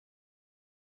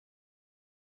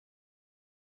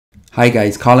Hi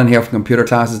guys, Colin here from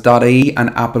Classes.ie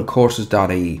and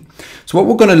Courses.ie. So what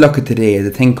we're going to look at today is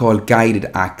a thing called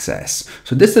guided access.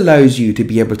 So this allows you to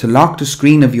be able to lock the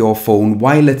screen of your phone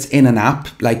while it's in an app,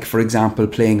 like for example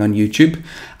playing on YouTube,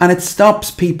 and it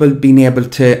stops people being able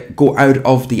to go out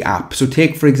of the app. So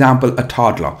take for example a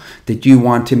toddler that you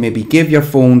want to maybe give your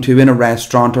phone to in a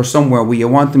restaurant or somewhere where you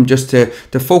want them just to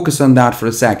focus on that for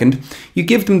a second. You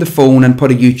give them the phone and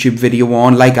put a YouTube video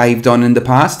on like I've done in the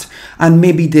past, and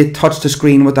maybe they touch the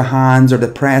screen with their hands or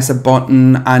they press a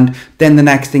button, and then the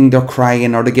next thing they're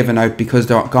crying or they're giving out because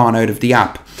they're gone out of the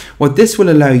app. What this will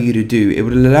allow you to do, it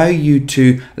will allow you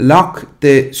to lock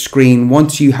the screen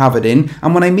once you have it in.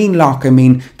 And when I mean lock, I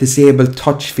mean disable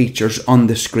touch features on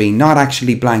the screen, not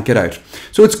actually blank it out.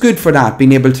 So it's good for that,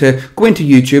 being able to go into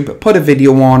YouTube, put a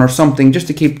video on or something just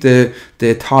to keep the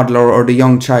toddler or the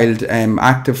young child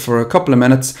active for a couple of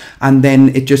minutes, and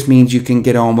then it just means you can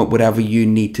get on with whatever you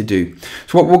need to do.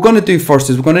 So what we're going to do first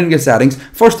is we're going to get settings.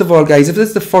 First of all guys, if this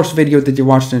is the first video that you're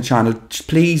watching on the channel,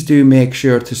 please do make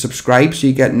sure to subscribe so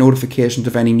you get notifications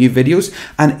of any new videos.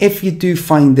 And if you do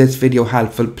find this video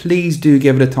helpful, please do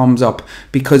give it a thumbs up,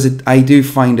 because I do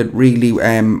find it really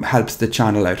helps the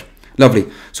channel out. Lovely.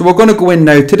 So we're going to go in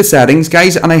now to the settings,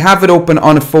 guys, and I have it open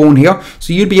on a phone here,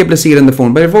 so you'll be able to see it on the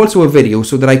phone, but I've also a video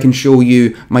so that I can show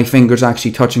you my fingers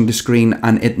actually touching the screen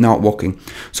and it not working.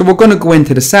 So we're going to go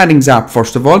into the settings app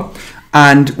first of all,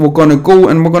 and we're going to go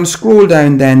and we're going to scroll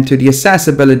down then to the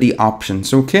accessibility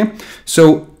options. Okay,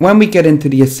 so when we get into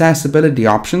the accessibility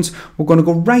options, we're going to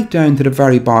go right down to the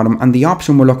very bottom, and the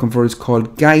option we're looking for is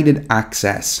called guided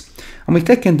access. And we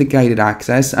click into guided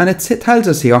access, and it tells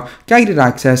us here guided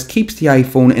access keeps the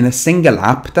iPhone in a single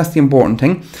app, that's the important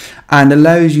thing, and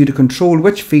allows you to control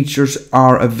which features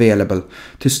are available.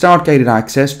 To start guided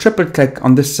access, triple click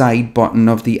on the side button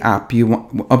of the app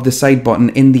side button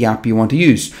in the app you want to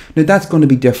use. Now that's going to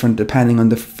be different depending on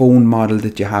the phone model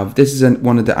that you have. This is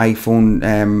one of the iPhone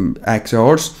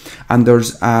XRs, and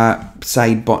there's a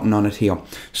side button on it here.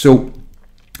 So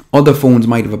other phones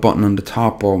might have a button on the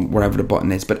top or wherever the button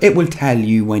is, but it will tell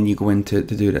you when you go in to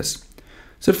do this.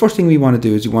 So the first thing we want to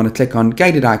do is we want to click on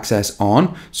guided access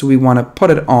on. So we want to put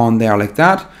it on there like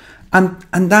that.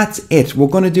 And that's it. We're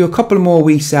going to do a couple more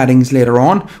wee settings later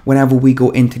on whenever we go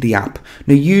into the app.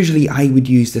 Now usually I would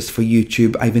use this for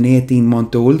YouTube. I have an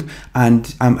 18-month-old,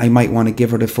 and I might want to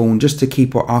give her the phone just to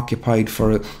keep her occupied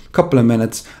for a couple of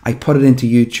minutes. I put it into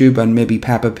YouTube and maybe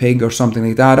Peppa Pig or something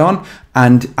like that on,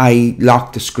 and I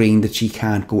lock the screen that she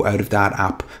can't go out of that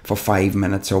app for 5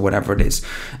 minutes or whatever it is.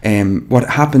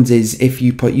 What happens is if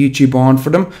you put YouTube on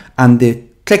for them and they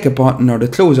click a button or they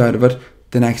close out of it,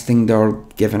 the next thing they're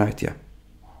giving out to you.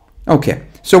 Okay,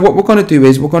 so what we're going to do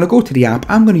is we're going to go to the app.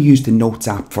 I'm going to use the Notes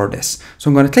app for this. So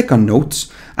I'm going to click on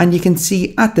Notes, and you can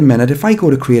see at the minute if I go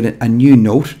to create a new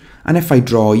note, and if I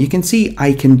draw, you can see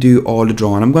I can do all the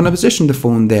drawing. I'm going to position the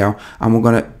phone there, and we're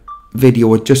going to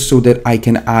video it just so that I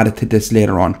can add it to this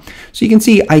later on. So you can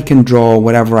see I can draw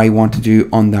whatever I want to do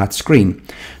on that screen.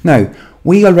 Now,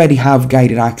 we already have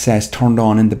guided access turned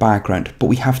on in the background, but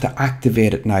we have to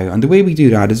activate it now. And the way we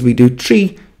do that is we do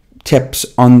 3 tips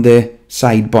on the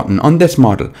side button on this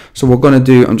model. So we're going to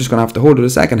do, I'm just going to have to hold it a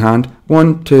second hand,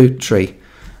 1, 2, 3.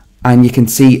 And you can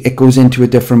see it goes into a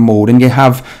different mode, and you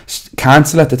have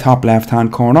cancel at the top left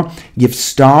hand corner, you have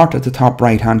start at the top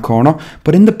right hand corner,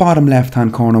 but in the bottom left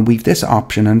hand corner we've this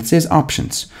option, and it says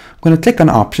options. I'm going to click on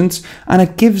options, and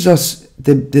it gives us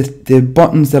the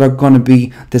buttons that are going to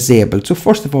be disabled. So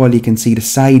first of all, you can see the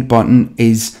side button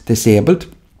is disabled.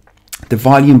 The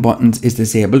volume buttons is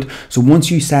disabled. So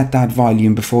once you set that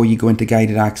volume before you go into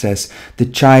guided access, the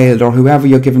child or whoever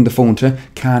you're giving the phone to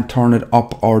can't turn it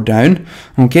up or down.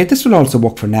 Okay, this will also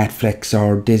work for Netflix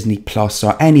or Disney Plus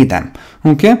or any of them.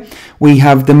 Okay, we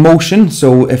have the motion.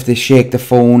 So if they shake the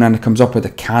phone and it comes up with a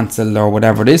cancel or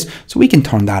whatever it is, so we can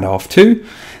turn that off too.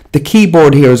 The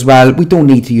keyboard here as well, we don't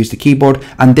need to use the keyboard,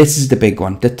 and this is the big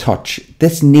one, the touch.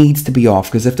 This needs to be off,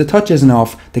 because if the touch isn't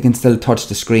off, they can still touch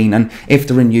the screen, and if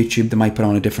they're in YouTube, they might put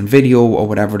on a different video or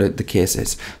whatever the case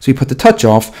is. So you put the touch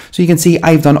off, so you can see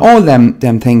I've done all them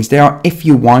things there. If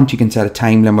you want, you can set a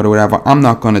time limit or whatever. I'm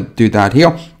not going to do that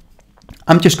here.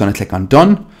 I'm just going to click on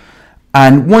done,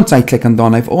 and once I click on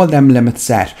done, I've all them limits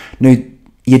set. Now,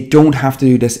 you don't have to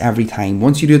do this every time.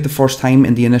 Once you do it the first time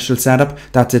in the initial setup,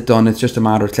 that's it done. It's just a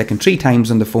matter of clicking 3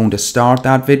 times on the phone to start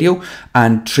that video,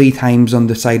 and 3 times on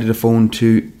the side of the phone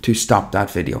to stop that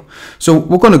video. So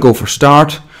we're going to go for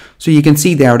start. So you can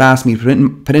see there it asked me to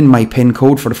put in my PIN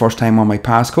code for the first time on my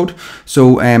passcode.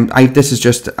 So this is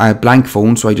just a blank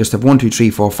phone, so I just have 1, 2,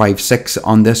 3, 4, 5, 6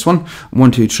 on this one.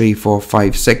 1, 2, 3, 4,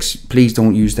 5, 6. Please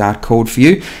don't use that code for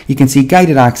you. You can see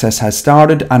guided access has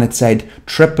started, and it said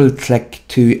triple click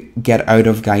to get out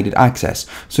of guided access.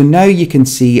 So now you can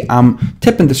see I'm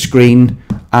tipping the screen,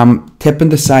 I'm tipping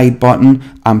the side button,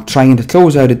 I'm trying to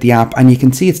close out of the app, and you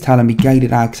can see it's telling me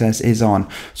guided access is on.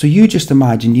 So you just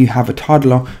imagine you have a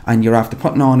toddler and you're after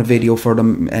putting on a video for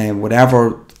them,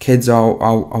 whatever kids are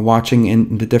watching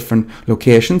in the different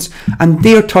locations, and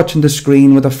they're touching the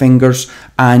screen with their fingers,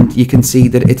 and you can see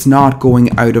that it's not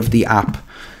going out of the app.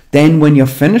 Then when you're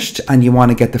finished and you want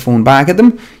to get the phone back at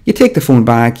them, you take the phone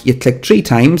back, you click 3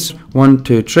 times, 1,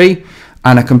 2, 3,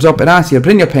 and it comes up, it asks you to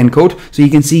put in your PIN code. So you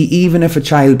can see even if a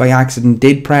child by accident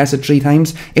did press it 3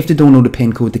 times, if they don't know the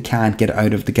PIN code, they can't get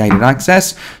out of the guided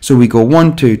access. So we go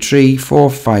 1, 2, 3, 4,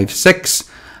 5, 6,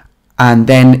 and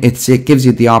then it gives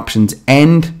you the options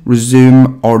end,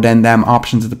 resume, or then them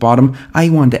options at the bottom. I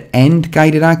want to end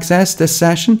guided access this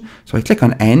session, so I click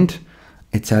on end.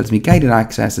 It tells me guided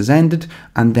access is ended,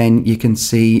 and then you can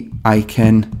see I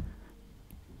can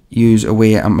use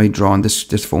away at my drawing.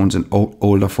 This phone's an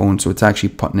older phone, so it's actually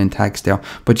putting in text there,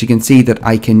 but you can see that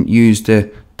I can use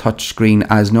the touch screen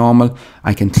as normal.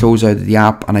 I can close out of the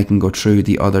app, and I can go through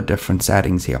the other different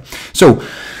settings here. So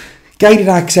guided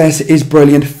access is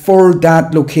brilliant for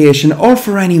that location, or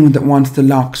for anyone that wants to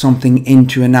lock something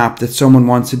into an app that someone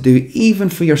wants to do, even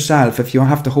for yourself. If you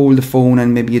have to hold the phone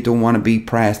and maybe you don't want to be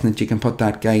pressed, and that you can put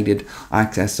that guided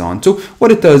access on. So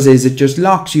what it does is it just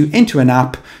locks you into an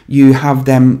app. You have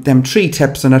them 3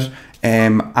 tips on it,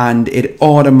 and it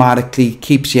automatically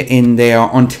keeps you in there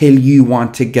until you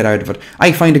want to get out of it.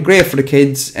 I find it great for the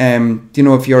kids. You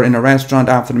know, if you're in a restaurant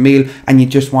after the meal and you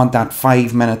just want that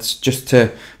 5 minutes just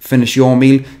to finish your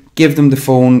meal, give them the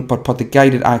phone, but put the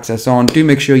guided access on. Do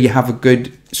make sure you have a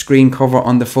good screen cover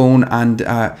on the phone and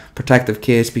a protective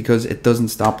case, because it doesn't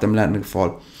stop them letting it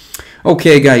fall.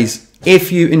 Okay guys,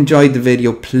 if you enjoyed the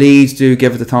video, please do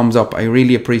give it a thumbs up. I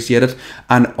really appreciate it,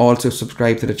 and also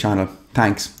subscribe to the channel.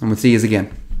 Thanks, and we'll see you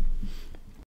again.